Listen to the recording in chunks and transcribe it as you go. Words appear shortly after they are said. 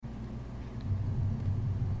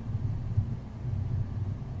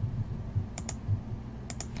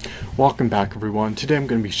Welcome back, everyone. Today I'm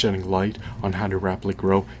going to be shedding light on how to rapidly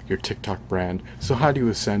grow your TikTok brand. So how do you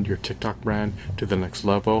ascend your TikTok brand to the next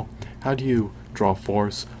level? How do you draw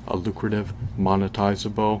force a lucrative,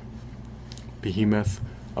 monetizable behemoth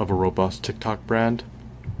of a robust TikTok brand?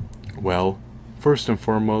 Well, first and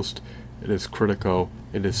foremost, it is critical,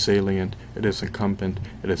 it is salient, it is incumbent,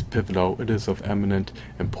 it is pivotal, it is of eminent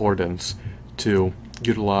importance to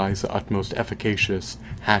utilize the utmost efficacious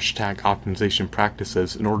hashtag optimization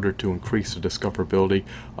practices in order to increase the discoverability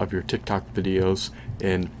of your TikTok videos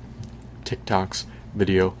in TikTok's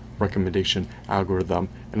video recommendation algorithm.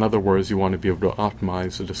 In other words, you want to be able to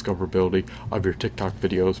optimize the discoverability of your TikTok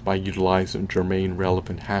videos by utilizing germane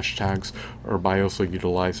relevant hashtags, or by also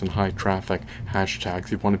utilizing high traffic hashtags.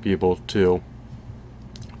 You want to be able to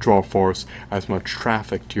draw force as much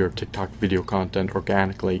traffic to your TikTok video content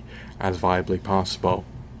organically as viably possible.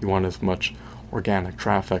 You want as much organic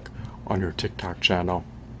traffic on your TikTok channel.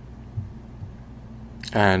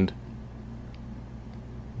 And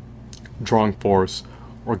drawing force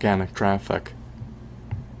organic traffic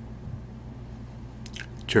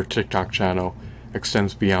to your TikTok channel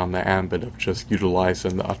extends beyond the ambit of just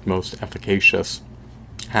utilizing the utmost efficacious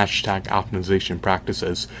hashtag optimization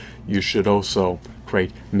practices. You should also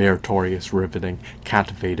create meritorious, riveting,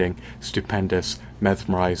 captivating, stupendous,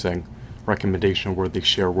 mesmerizing, recommendation-worthy,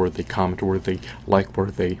 share-worthy, comment-worthy,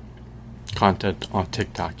 like-worthy content on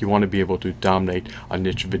TikTok. You want to be able to dominate a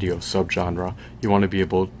niche video subgenre. You want to be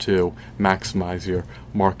able to maximize your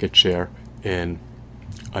market share in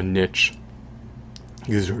a niche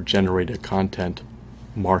user-generated content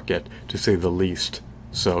market, to say the least.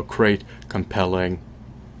 So create compelling,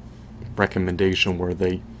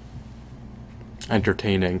 recommendation-worthy,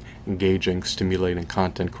 entertaining, engaging, stimulating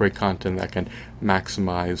content. Create content that can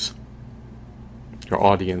maximize your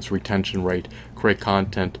audience retention rate. Create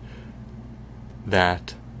content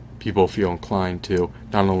that people feel inclined to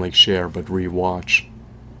not only share but rewatch.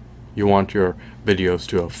 You want your videos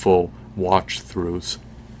to have full watch throughs.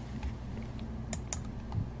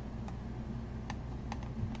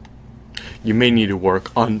 You may need to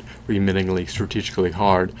work unremittingly, strategically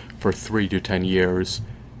hard for 3 to 10 years,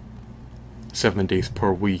 7 days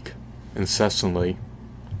per week, incessantly,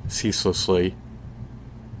 ceaselessly,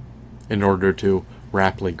 in order to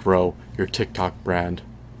rapidly grow your TikTok brand.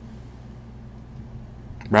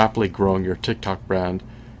 Rapidly growing your TikTok brand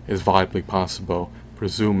is viably possible,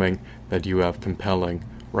 presuming that you have compelling,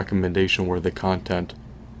 recommendation-worthy content.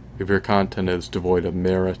 If your content is devoid of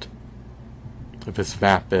merit, if it's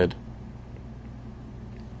vapid,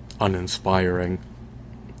 uninspiring,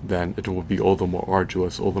 then it will be all the more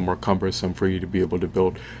arduous, all the more cumbersome for you to be able to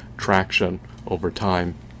build traction over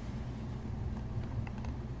time.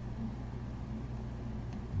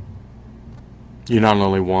 You not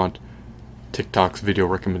only want TikTok's video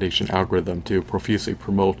recommendation algorithm to profusely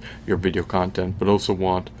promote your video content, but also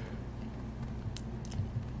want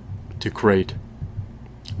to create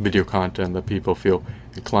video content that people feel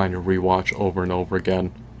inclined to rewatch over and over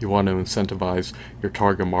again. You want to incentivize your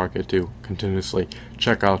target market to continuously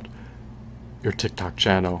check out your TikTok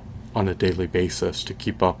channel on a daily basis to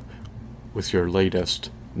keep up with your latest,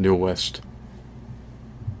 newest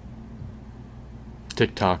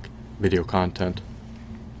TikTok video content.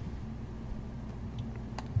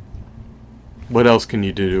 What else can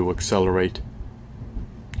you do to accelerate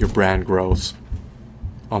your brand growth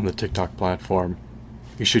on the TikTok platform?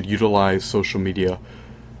 You should utilize social media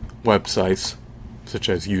websites such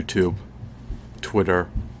as YouTube, Twitter,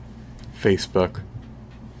 Facebook,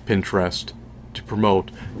 Pinterest to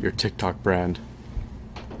promote your TikTok brand.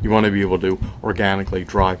 You want to be able to organically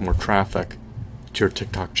drive more traffic to your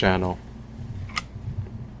TikTok channel.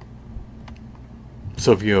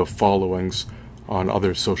 So if you have followings on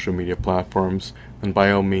other social media platforms, then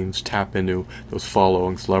by all means tap into those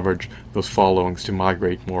followings, leverage those followings to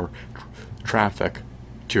migrate more traffic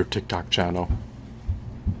to your TikTok channel.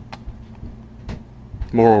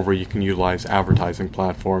 Moreover, you can utilize advertising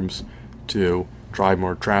platforms to drive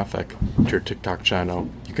more traffic to your TikTok channel.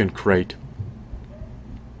 You can create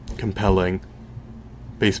compelling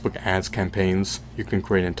Facebook ads campaigns. You can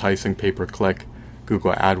create enticing pay-per-click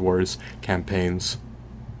Google AdWords campaigns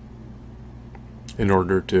in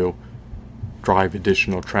order to drive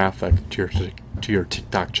additional traffic to your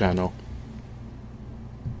TikTok channel.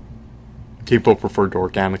 People prefer to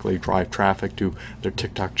organically drive traffic to their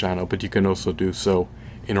TikTok channel, but you can also do so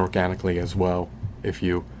inorganically as well if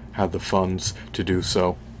you have the funds to do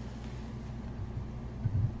so.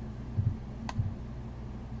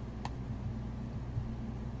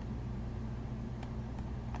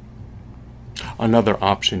 Another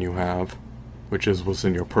option you have, which is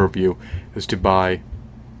within your purview, is to buy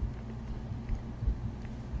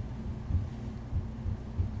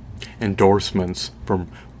endorsements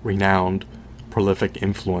from renowned, prolific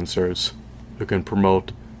influencers who can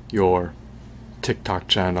promote your TikTok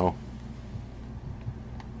channel.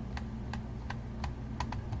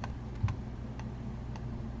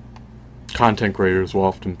 Content creators will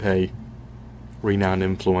often pay renowned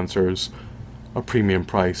influencers a premium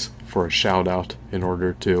price for a shout out in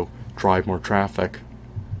order to drive more traffic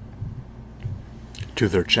to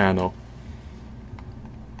their channel.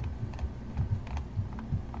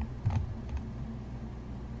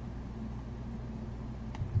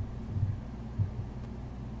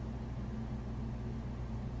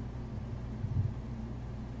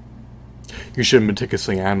 You should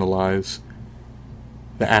meticulously analyze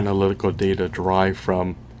the analytical data derived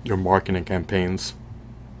from your marketing campaigns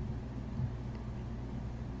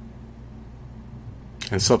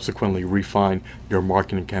and subsequently refine your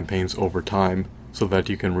marketing campaigns over time so that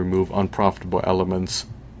you can remove unprofitable elements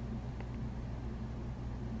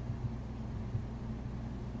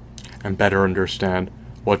and better understand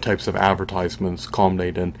what types of advertisements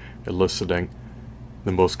culminate in eliciting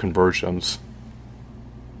the most conversions.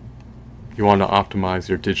 You want to optimize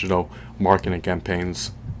your digital marketing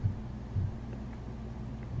campaigns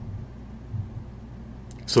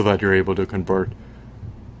so that you're able to convert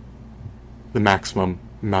the maximum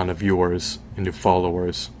amount of viewers into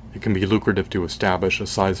followers. It can be lucrative to establish a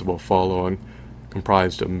sizable following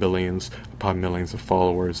comprised of millions upon millions of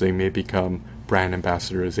followers. They may become brand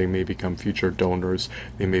ambassadors, they may become future donors,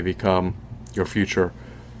 they may become your future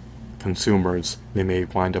consumers, they may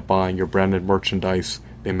wind up buying your branded merchandise,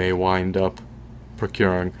 they may wind up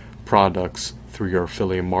procuring products through your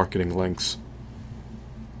affiliate marketing links.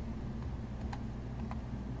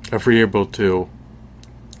 If you're able to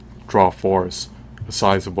draw forth a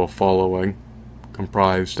sizable following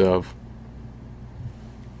comprised of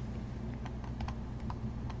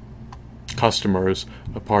customers,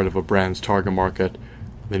 a part of a brand's target market,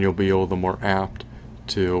 then you'll be all the more apt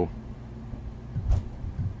to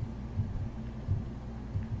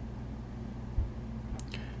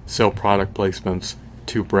sell product placements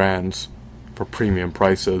to brands for premium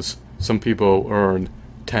prices. Some people earn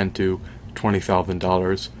 $10,000 to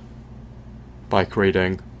 $20,000 by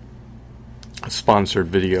creating a sponsored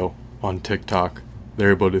video on TikTok.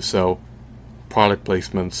 They're able to sell product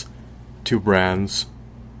placements to brands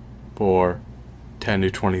for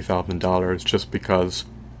 $10,000 to $20,000 just because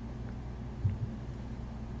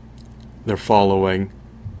their following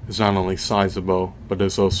is not only sizable but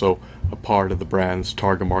is also a part of the brand's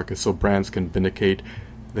target market, so brands can vindicate,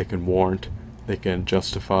 they can warrant, they can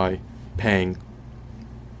justify paying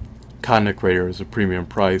content creators a premium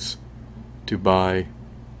price to buy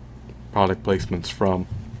product placements from.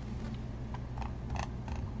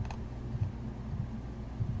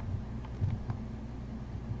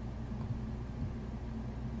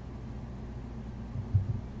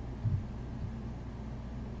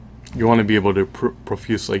 You want to be able to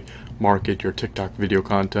profusely market your TikTok video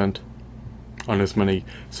content on as many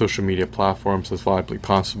social media platforms as viably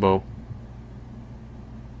possible.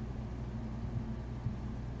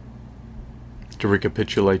 To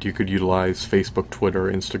recapitulate, you could utilize Facebook,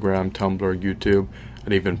 Twitter, Instagram, Tumblr, YouTube,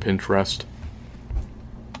 and even Pinterest.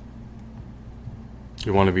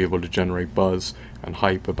 You want to be able to generate buzz and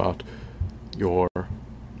hype about your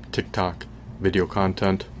TikTok video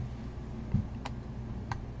content.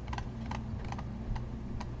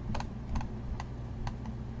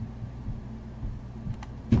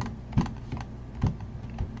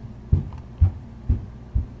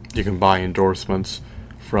 You can buy endorsements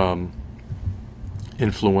from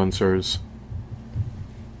influencers,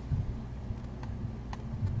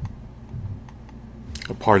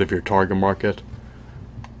 a part of your target market,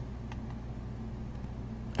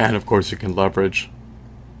 and of course you can leverage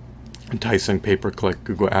enticing pay-per-click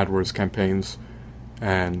Google AdWords campaigns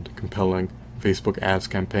and compelling Facebook ads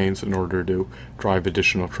campaigns in order to drive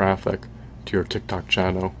additional traffic to your TikTok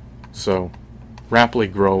channel. So rapidly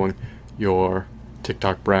growing your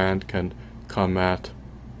TikTok brand can come at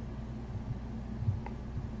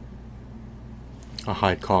a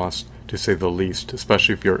high cost, to say the least,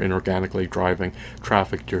 especially if you're inorganically driving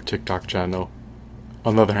traffic to your TikTok channel.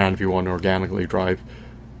 On the other hand, if you want to organically drive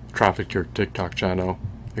traffic to your TikTok channel,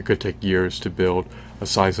 it could take years to build a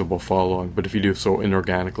sizable following, but if you do so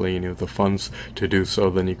inorganically and you have the funds to do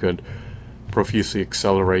so, then you could profusely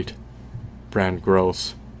accelerate brand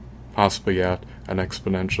growth, possibly at an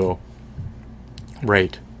exponential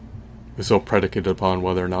rate. It's all predicated upon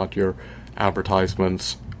whether or not your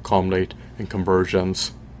advertisements culminate in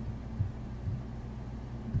conversions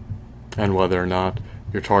and whether or not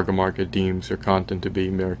your target market deems your content to be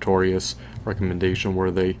meritorious, recommendation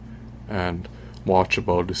worthy, and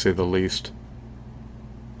watchable, to say the least.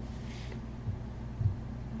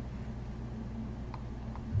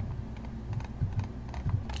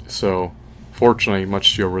 So, fortunately,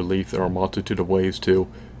 much to your relief, there are a multitude of ways to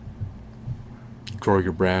grow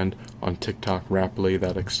your brand on TikTok rapidly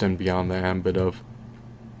that extend beyond the ambit of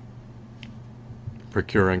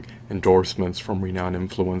procuring endorsements from renowned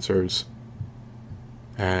influencers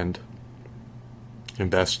and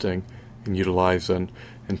investing and utilizing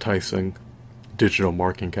enticing digital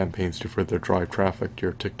marketing campaigns to further drive traffic to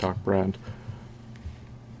your TikTok brand.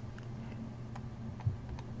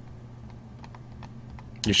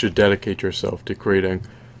 You should dedicate yourself to creating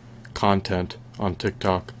content on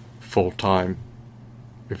TikTok full time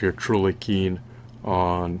if you're truly keen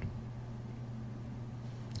on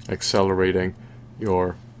accelerating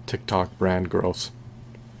your TikTok brand growth.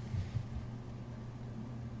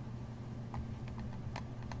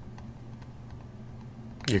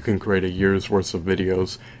 You can create a year's worth of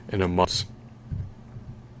videos in a month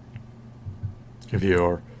if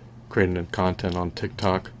you're creating content on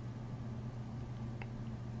TikTok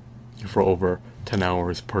for over 10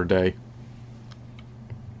 hours per day.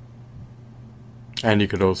 And you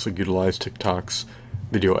could also utilize TikTok's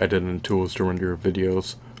video editing tools to render your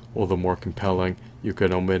videos all the more compelling. You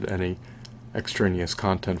can omit any extraneous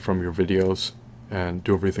content from your videos and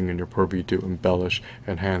do everything in your purview to embellish,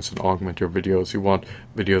 enhance, and augment your videos. You want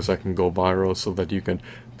videos that can go viral so that you can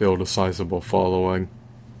build a sizable following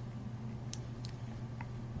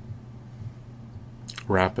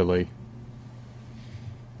rapidly.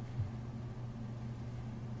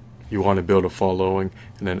 You want to build a following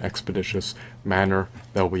in an expeditious manner.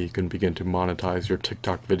 That way you can begin to monetize your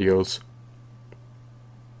TikTok videos.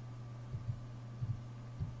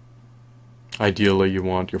 Ideally, you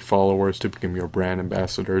want your followers to become your brand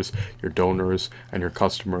ambassadors, your donors, and your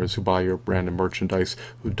customers who buy your brand and merchandise,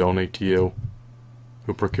 who donate to you,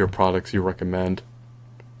 who procure products you recommend,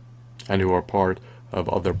 and who are part of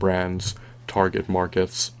other brands' target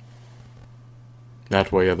markets.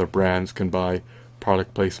 That way other brands can buy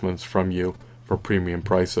product placements from you for premium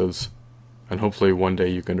prices, and hopefully one day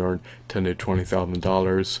you can earn $10,000 to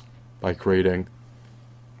 $20,000 by creating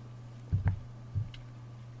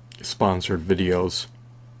sponsored videos,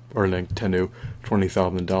 earning $10,000 to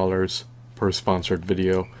 $20,000 per sponsored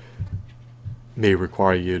video may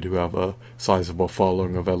require you to have a sizable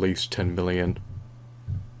following of at least 10 million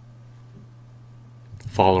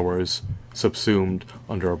followers subsumed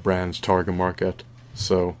under a brand's target market.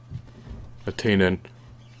 So attaining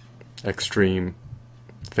extreme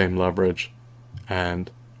fame, leverage,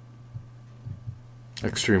 and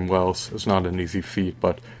extreme wealth is not an easy feat,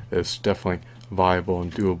 but it's definitely viable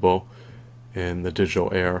and doable in the digital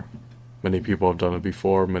era. Many people have done it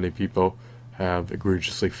before. Many people have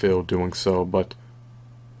egregiously failed doing so, but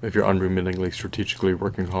if you're unremittingly strategically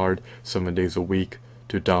working hard 7 days a week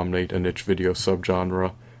to dominate a niche video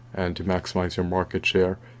subgenre and to maximize your market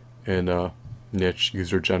share in a niche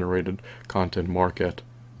user-generated content market,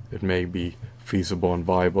 it may be feasible and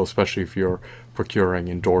viable, especially if you're procuring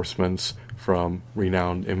endorsements from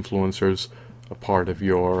renowned influencers, a part of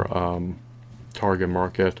your target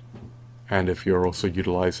market, and if you're also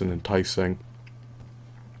utilizing enticing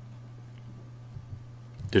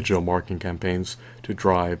digital marketing campaigns to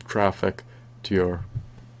drive traffic to your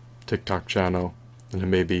TikTok channel, then it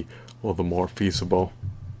may be all the more feasible.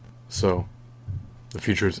 So the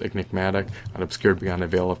future is enigmatic and obscured beyond a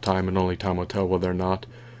veil of time, and only time will tell whether or not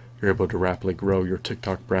you're able to rapidly grow your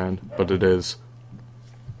TikTok brand, but it is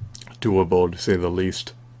doable, to say the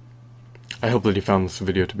least. I hope that you found this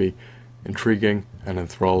video to be intriguing and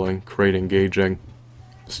enthralling, create engaging,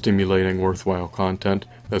 stimulating, worthwhile content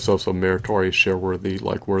that's also meritorious, share-worthy,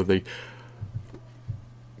 like-worthy,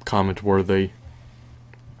 comment-worthy,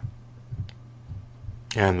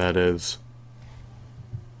 and that is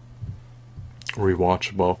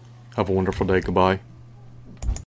rewatchable. Have a wonderful day. Goodbye.